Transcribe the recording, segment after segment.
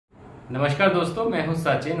नमस्कार दोस्तों, मैं हूं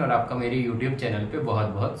सचिन और आपका मेरे YouTube चैनल पे बहुत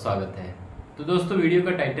बहुत स्वागत है। तो दोस्तों, वीडियो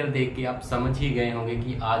का टाइटल देख के आप समझ ही गए होंगे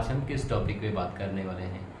कि आज हम किस टॉपिक पे बात करने वाले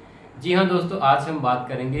हैं। जी हाँ दोस्तों, आज हम बात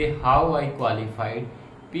करेंगे how I qualified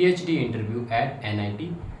PhD interview at NIT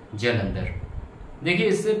Jalandhar. देखिए,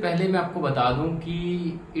 इससे पहले मैं आपको बता दूं कि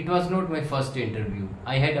it was not my first interview.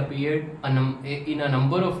 I had appeared in a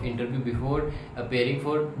number of interview before appearing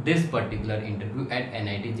for this particular interview at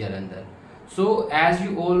NIT Jalandhar. So as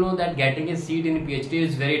you all know that getting a seat in PhD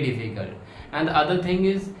is very difficult, and the other thing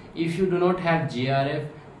is if you do not have GRF,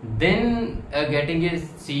 then getting a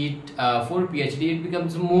seat for PhD it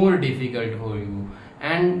becomes more difficult for you,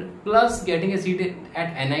 and plus getting a seat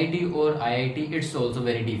at NIT or IIT it's also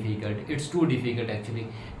very difficult. It's too difficult actually,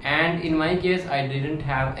 and in my case I didn't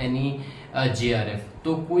have any GRF,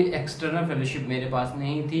 तो कोई external fellowship मेरे पास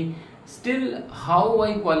नहीं थी. Still, how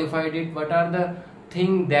I qualified it, what are the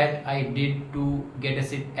thing that I did to get a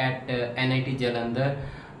seat at NIT Jalandhar,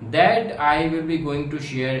 that I will be going to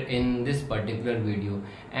share in this particular video,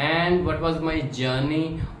 and what was my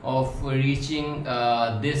journey of reaching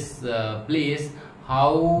this place,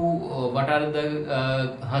 how what are the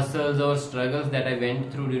hustles or struggles that I went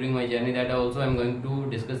through during my journey, that also I'm going to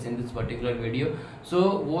discuss in this particular video.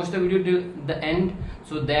 So watch the video till the end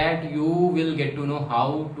so that you will get to know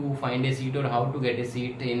how to find a seat or how to get a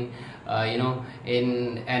seat in in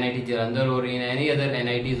NIT Jalandhar or in any other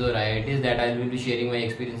NITs or IITs, that I will be sharing my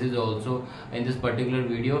experiences also in this particular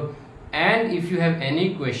video. And if you have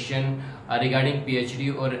any question regarding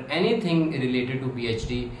PhD or anything related to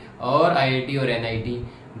PhD or IIT or NIT,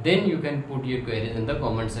 then you can put your queries in the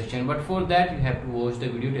comment section. But for that you have to watch the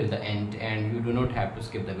video till the end, and you do not have to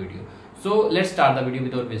skip the video. So let's start the video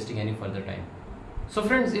without wasting any further time. So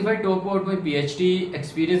friends, if I talk about my PhD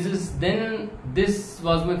experiences, then this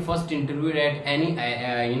was my first interview at any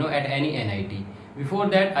at any NIT. Before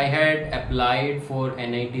that I had applied for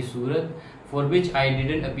NIT Surat, for which I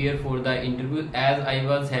didn't appear for the interview as I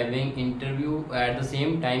was having interview at the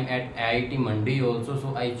same time at IIT Mandi also.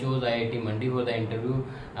 So I chose IIT Mandi for the interview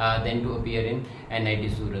then to appear in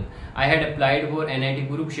NIT Surat. I had applied for NIT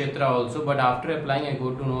Kurukshetra also, but after applying I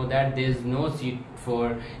got to know that there is no seat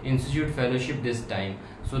for institute fellowship this time.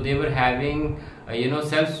 So they were having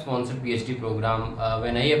self-sponsored PhD program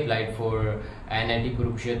when I applied for NIT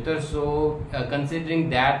Kurukshetra. So considering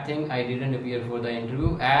that thing, I didn't appear for the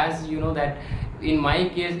interview, as you know that in my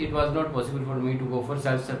case it was not possible for me to go for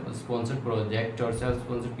self-sponsored project or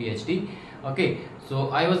self-sponsored PhD. Okay, so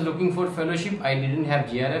I was looking for fellowship. I didn't have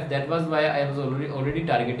GRF. That was why I was already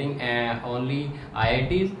targeting only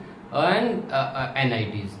IITs and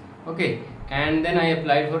NITs. Okay, and then I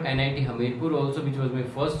applied for NIT Hamirpur also, which was my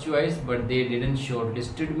first choice, but they didn't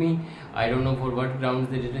shortlisted me. I don't know for what grounds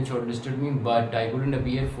they didn't shortlisted me, but I couldn't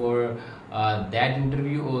appear for that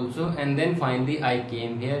interview also. And then finally I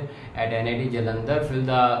came here at NIT Jalandhar, filled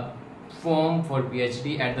the form for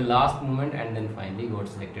PhD at the last moment, and then finally got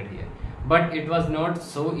selected here. But it was not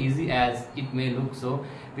so easy as it may look so,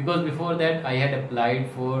 because before that I had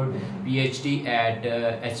applied for PhD at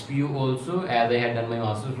HPU also, as I had done my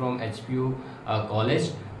master's from HPU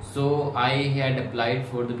college. So I had applied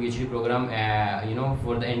for the PhD program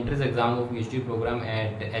for the entrance exam of PhD program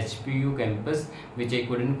at HPU campus, which I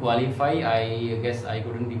couldn't qualify. I guess I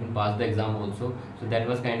couldn't even pass the exam also, so that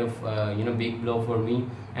was kind of big blow for me.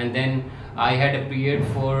 And then I had appeared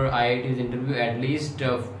for IIT's interview at least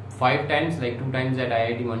 5 times, like 2 times at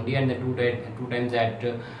IIT Mandi, and then 2 times at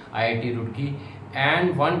IIT Roorkee,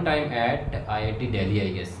 and 1 time at IIT Delhi,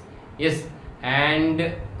 I guess. Yes,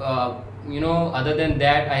 and other than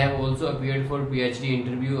that I have also appeared for PhD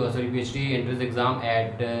entrance exam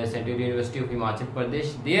at Central University of Himachal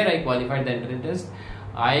Pradesh. There I qualified the entrance test.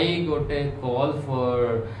 I got a call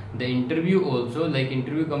for the interview also, like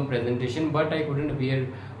interview cum presentation, but I couldn't appear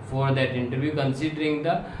for that interview considering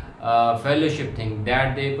the fellowship thing,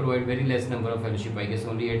 that they provide very less number of fellowship. I guess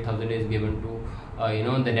only 8,000 is given to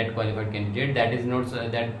the net qualified candidate. That is not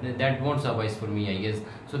that won't suffice for me, I guess.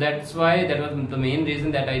 So that's why, that was the main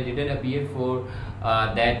reason that I didn't appear for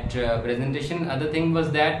that presentation. Other thing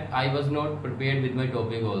was that I was not prepared with my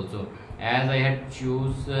topic also, as I had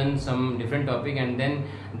chosen some different topic, and then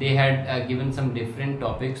they had given some different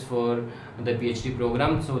topics for the PhD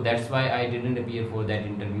program. So that's why I didn't appear for that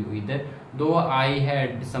interview either, though I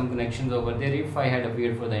had some connections over there. If I had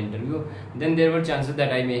appeared for the interview, then there were chances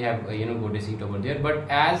that I may have got a seat over there. But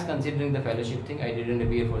as considering the fellowship thing, I didn't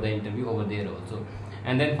appear for the interview over there also.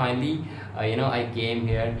 and then finally I came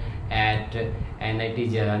here at NIT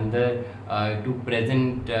Jalandhar to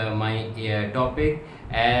present my topic,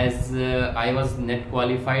 as I was NET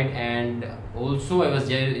qualified and also I was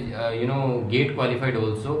GATE qualified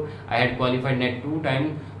also. I had qualified NET 2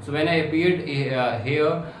 times. So when I appeared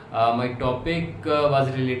here, my topic was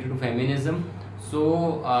related to feminism.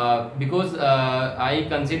 So because I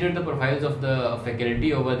considered the profiles of the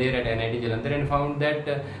faculty over there at NIT Jalandhar and found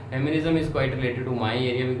that feminism is quite related to my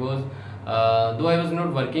area, because though I was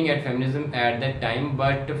not working at feminism at that time,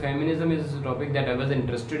 but feminism is a topic that I was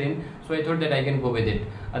interested in, so I thought that I can go with it.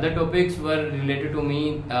 Other topics were related to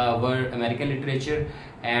me were American literature,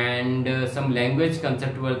 and some language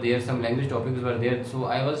concept were there, some language topics were there. So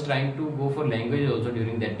I was trying to go for language also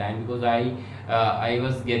during that time, because I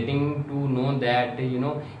was getting to know that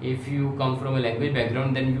if you come from a language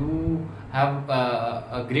background, then you have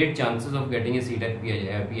a great chances of getting a seat at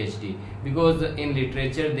PhD, because in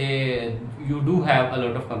literature you do have a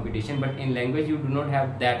lot of competition, but in language you do not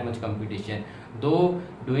have that much competition. Though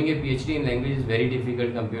doing a PhD in language is very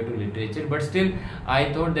difficult compared to literature, but still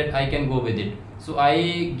I thought that I can go with it. So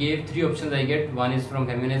I gave 3 options I get. One is from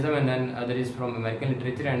feminism, and then other is from American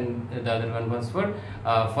literature, and the other one was for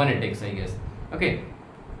phonetics, I guess. Okay,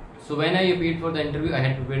 so when I appeared for the interview, I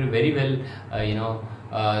had prepared very well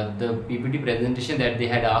the PPT presentation that they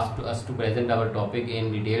had asked us to present our topic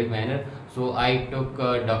in detailed manner. So I took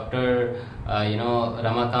Dr.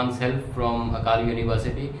 Ramakant's help from Akal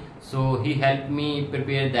University. So he helped me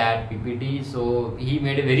prepare that PPT. So he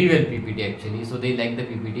made a very well PPT actually. So they liked the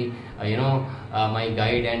PPT. My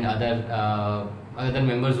guide and other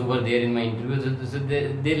members who were there in my interview, so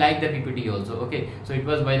they liked the PPT also. Okay, so it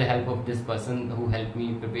was by the help of this person who helped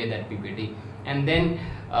me prepare that PPT. And then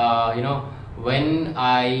when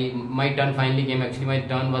my turn finally came, actually my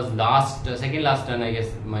turn was second last turn, I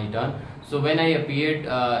guess, my turn. So when I appeared,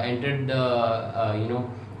 entered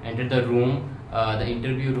the room, the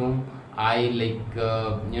interview room, I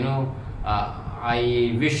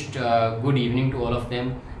I wished good evening to all of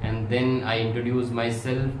them, and then I introduced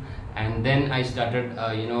myself, and then I started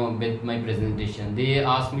with my presentation. They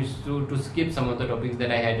asked me to skip some of the topics that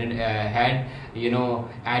I had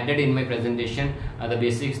added in my presentation, the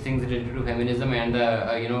basics things related to feminism and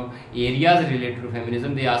the areas related to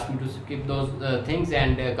feminism. They asked me to skip those things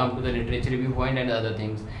and come to the literature review point and other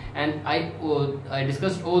things, and I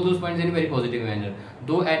discussed all those points in a very positive manner.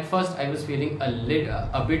 Though at first I was feeling a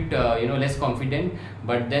bit less confident,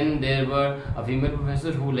 but then there were a female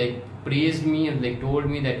professor who praised me and told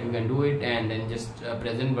me that you can do it, and then just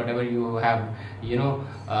present whatever you have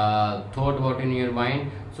thought about in your mind.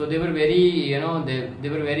 So they were very they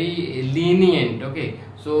were very lenient. Okay,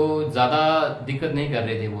 so ज़्यादा दिक्कत नहीं कर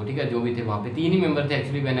रहे थे वो, ठीक है, जो भी थे वहाँ पे 3 ही मेंबर थे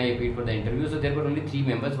actually when I appeared for the interview. So there were only 3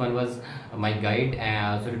 members. One was my guide,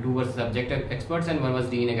 2 were subject experts, and 1 was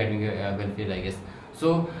dean academic welfare, I guess.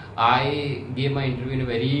 So I gave my interview in a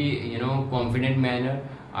very confident manner.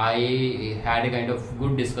 I had a kind of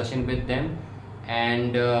good discussion with them,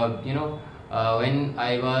 and when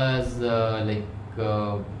I was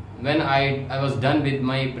when I was done with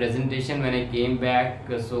my presentation, when I came back,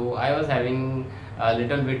 so I was having a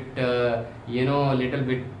little bit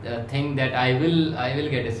thing that I will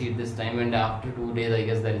get a seat this time. And after 2 days, I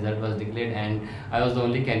guess the result was declared, and I was the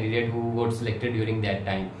only candidate who got selected during that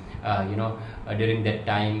time. During that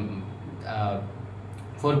time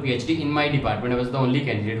for PhD in my department, I was the only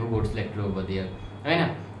candidate who got selected over there,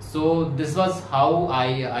 right? So this was how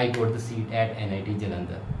I got the seat at NIT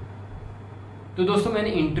Jalandhar. तो दोस्तों मैंने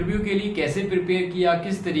interview के लिए कैसे prepare किया,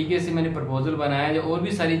 किस तरीके से मैंने प्रपोजल बनाया, और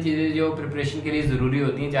भी सारी चीज़ें जो प्रिपरेशन के लिए ज़रूरी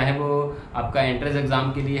होती हैं, चाहे वो आपका एंट्रेंस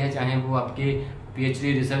एग्ज़ाम के लिए है, चाहे वो आपके PhD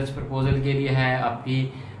रिसर्च प्रपोजल के लिए है, आपकी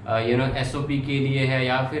SOP के लिए है,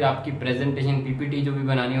 या फिर आपकी प्रेजेंटेशन PPT जो भी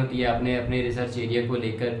बनानी होती है अपने रिसर्च एरिया को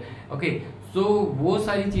लेकर। ओके, सो वो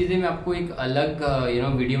सारी चीज़ें मैं आपको एक अलग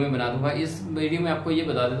वीडियो में बना दूंगा। इस वीडियो में आपको ये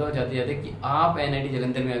बता देता हूँ जाते जाते कि आप NIT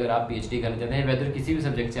जालंधर में अगर आप PhD करना चाहते हैं, वेदर किसी भी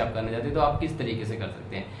सब्जेक्ट से आप करना चाहते हैं, तो आप किस तरीके से कर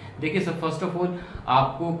सकते हैं। देखिए सब फर्स्ट ऑफ ऑल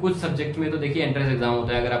आपको कुछ सब्जेक्ट में तो देखिए एंट्रेंस एग्जाम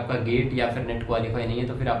होता है। अगर आपका गेट या फिर नेट क्वालिफाई नहीं है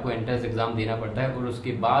तो फिर आपको एंट्रेंस एग्जाम देना पड़ता है, और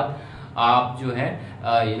उसके बाद आप जो है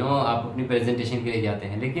आप अपनी प्रेजेंटेशन के लिए जाते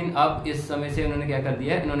हैं। लेकिन अब इस समय से उन्होंने क्या कर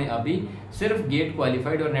दिया है, इन्होंने अभी सिर्फ गेट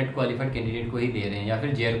क्वालिफाइड और नेट क्वालिफाइड कैंडिडेट को ही दे रहे हैं, या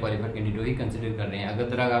फिर JR क्वालिफाइड कैंडिडेट को ही कंसिडर कर रहे हैं। अगर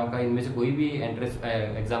तरह आपका इनमें से कोई भी एंट्रेंस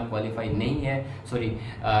एग्जाम क्वालिफाई नहीं है,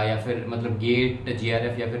 या फिर मतलब गेट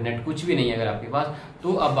JRF या फिर नेट कुछ भी नहीं है अगर आपके पास,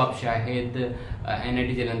 तो अब आप शायद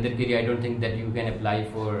NIT जालंधर के लिए I don't think that you can apply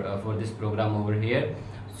for this programme over here.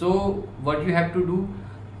 So what you have to do,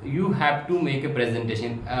 you have to make a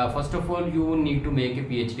presentation. First of all you need to make a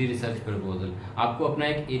PhD research proposal. आपको अपना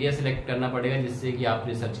एक area select करना पड़ेगा जिससे कि आप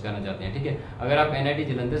research करना चाहते हैं, ठीक है। अगर आप NIT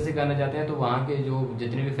जलंधर से करना चाहते हैं तो वहाँ के जो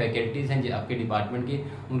जितने भी फैकल्टीज हैं आपके डिपार्टमेंट की,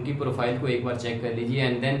 उनकी प्रोफाइल को एक बार चेक कर लीजिए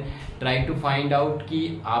and then try to find out कि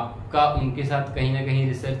आपका उनके साथ कहीं ना कहीं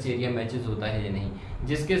रिसर्च एरिया मैचेस होता है या नहीं।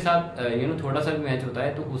 जिसके साथ थोड़ा सा भी मैच होता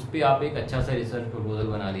है तो उस पर आप एक अच्छा सा रिसर्च प्रपोजल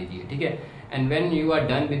बना लीजिए, ठीक है। And when you are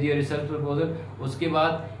done with your research proposal, उसके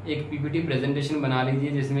बाद एक PPT प्रेजेंटेशन बना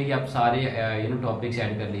लीजिए जिसमें कि आप सारे टॉपिक्स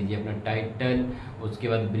ऐड कर लीजिए, अपना टाइटल, उसके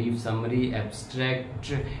बाद brief summary,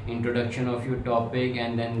 abstract, introduction of your topic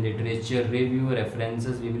and then literature review,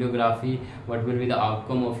 references, bibliography, what will be the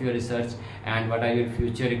outcome of your research and what are your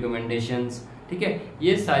future recommendations, ठीक है।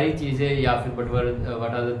 ये सारी चीज़ें या फिर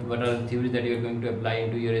what are theories that you are going to apply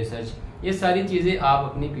into your research, ये सारी चीज़ें आप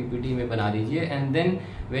अपनी PPT में बना दीजिए and then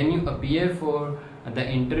when you appear for the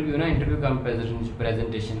interview come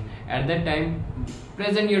presentation, at that time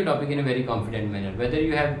present your topic in a very confident manner, whether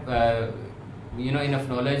you have enough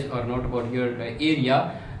knowledge or not about your area.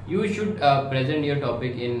 You should present your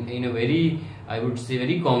topic in a very, I would say,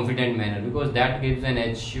 very confident manner, because that gives an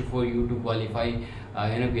edge for you to qualify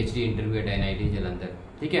PhD interview at NIT Jalandhar,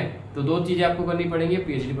 ठीक है। तो दो चीज़ें आपको करनी पड़ेंगी,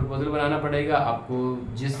 PhD proposal बनाना पड़ेगा, आपको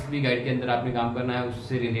जिस भी गाइड के अंदर आपने काम करना है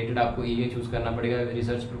उससे रिलेटेड आपको एरिया चूज करना पड़ेगा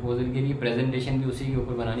रिसर्च प्रपोजल के लिए, प्रेजेंटेशन भी उसी के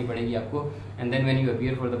ऊपर बनानी पड़ेगी आपको and then when you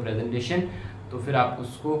appear for the presentation तो फिर आप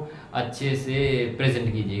उसको अच्छे से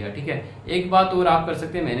प्रेजेंट कीजिएगा, ठीक है। एक बात और आप कर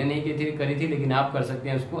सकते हैं, मैंने नहीं करी थी लेकिन आप कर सकते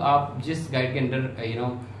हैं उसको, आप जिस गाइड के अंदर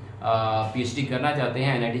PhD करना चाहते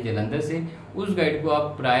हैं NIT जलंधर से, उस गाइड को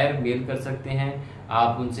आप प्रायर मेल कर सकते हैं,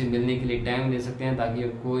 आप उनसे मिलने के लिए टाइम ले सकते हैं ताकि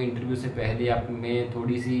आपको इंटरव्यू से पहले आप में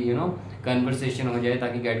थोड़ी सी कन्वर्सेशन हो जाए,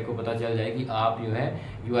 ताकि गाइड को पता चल जाए कि आप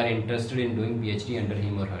you are interested in doing PhD under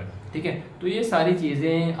him और हर, ठीक है। तो ये सारी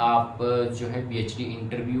चीज़ें आप PhD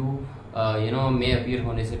इंटरव्यू में अपीयर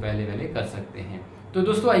होने से पहले कर सकते हैं। तो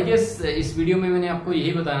दोस्तों आई गेस इस वीडियो में मैंने आपको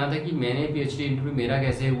यही बताना था कि मैंने PhD इंटरव्यू मेरा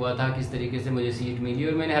कैसे हुआ था, किस तरीके से मुझे सीट मिली,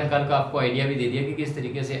 और मैंने हल्का हल्का आपको आइडिया भी दे दिया कि किस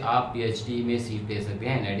तरीके से आप PhD में सीट ले सकते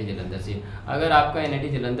हैं NIT जलंधर से। अगर आपका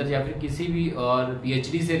NIT जलंधर या फिर किसी भी और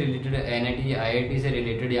PhD से रिलेटेड, NIT या IIT से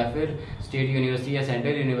रिलेटेड या फिर स्टेट यूनिवर्सिटी या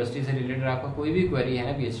सेंट्रल यूनिवर्सिटी से रिलेटेड आपका कोई भी क्वेरी है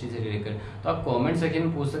ना PhD से रिलेटेड, तो आप कॉमेंट सेक्शन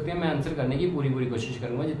में पूछ सकते हैं। मैं आंसर करने की पूरी कोशिश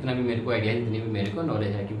करूंगा, जितना भी मेरे को आइडिया, जितनी भी मेरे को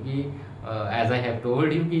नॉलेज है, क्योंकि as I have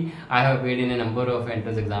told you कि I have appeared in a number of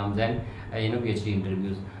entrance exams and PhD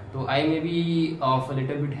interviews, तो I may be of a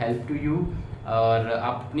little bit help to you। और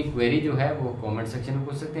आप अपनी क्वेरी जो है वो कमेंट सेक्शन में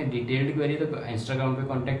पूछ सकते हैं। डिटेल्ड क्वेरी तो इंस्टाग्राम पे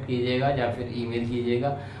कांटेक्ट कीजिएगा या फिर ईमेल कीजिएगा,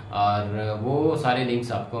 और वो सारे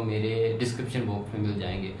लिंक्स आपको मेरे डिस्क्रिप्शन बॉक्स में मिल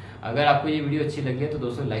जाएंगे। अगर आपको ये वीडियो अच्छी लगी है तो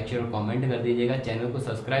दोस्तों लाइक शेयर और कमेंट कर दीजिएगा, चैनल को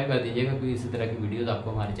सब्सक्राइब कर दीजिएगा, क्योंकि इसी तरह की वीडियोस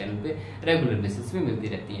आपको हमारे चैनल पे रेगुलर बेसिस पे मिलती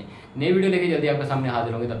रहती हैं। नई वीडियो लेके जल्दी आपके सामने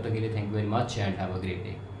हाजिर होंगे, तब तक के लिए thank you very much and have a great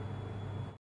day.